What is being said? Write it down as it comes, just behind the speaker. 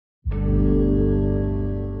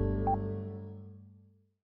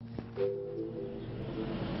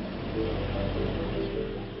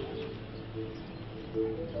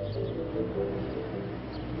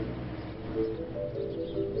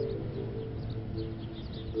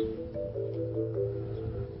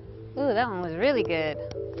that one was really good.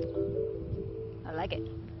 I like it.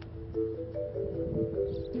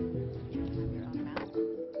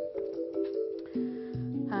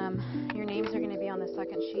 Your names are going to be on the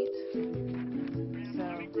second sheet.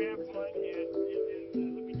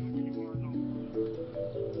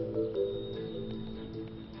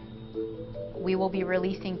 We will be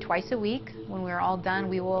releasing twice a week. When we're all done,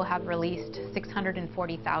 we will have released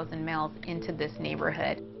 640,000 males into this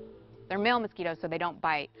neighborhood. They're male mosquitoes, so they don't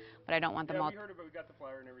bite, but I don't want them all. We heard it, but we got the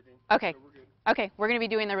flyer and everything. Okay. So we're good. Okay, we're going to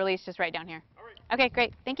be doing the release just right down here. All right. Okay,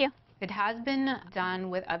 great. Thank you. It has been done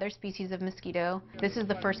with other species of mosquito. This is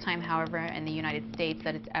the first time, however, in the United States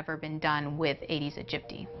that it's ever been done with Aedes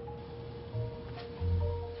aegypti.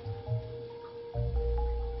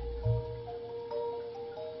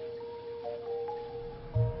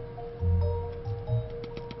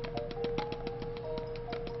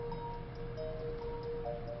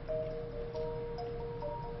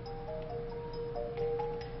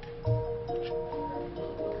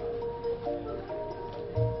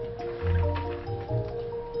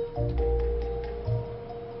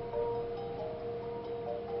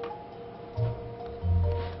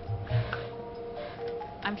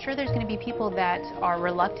 I'm sure there's going to be people that are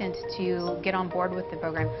reluctant to get on board with the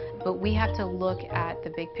program, but we have to look at the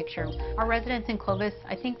big picture. Our residents in Clovis,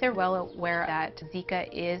 I think they're well aware that Zika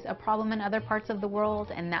is a problem in other parts of the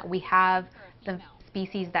world and that we have the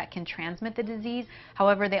species that can transmit the disease.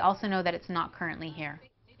 However, they also know that it's not currently here.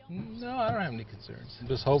 No, I don't have any concerns. I'm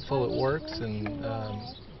just hopeful it works and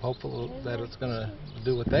hopeful that it's going to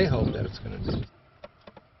do what they hope that it's going to do.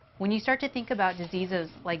 When you start to think about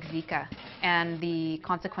diseases like Zika and the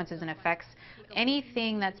consequences and effects,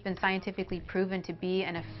 anything that's been scientifically proven to be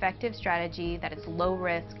an effective strategy, that it's low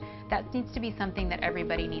risk, that needs to be something that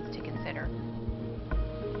everybody needs to consider.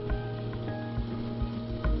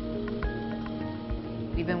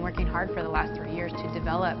 We've been working hard for the last 3 years to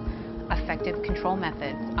develop effective control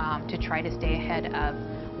methods to try to stay ahead of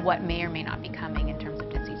what may or may not be coming in terms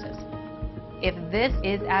of diseases. If this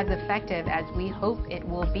is as effective as we hope it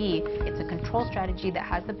will be, it's a control strategy that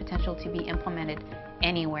has the potential to be implemented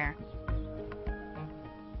anywhere.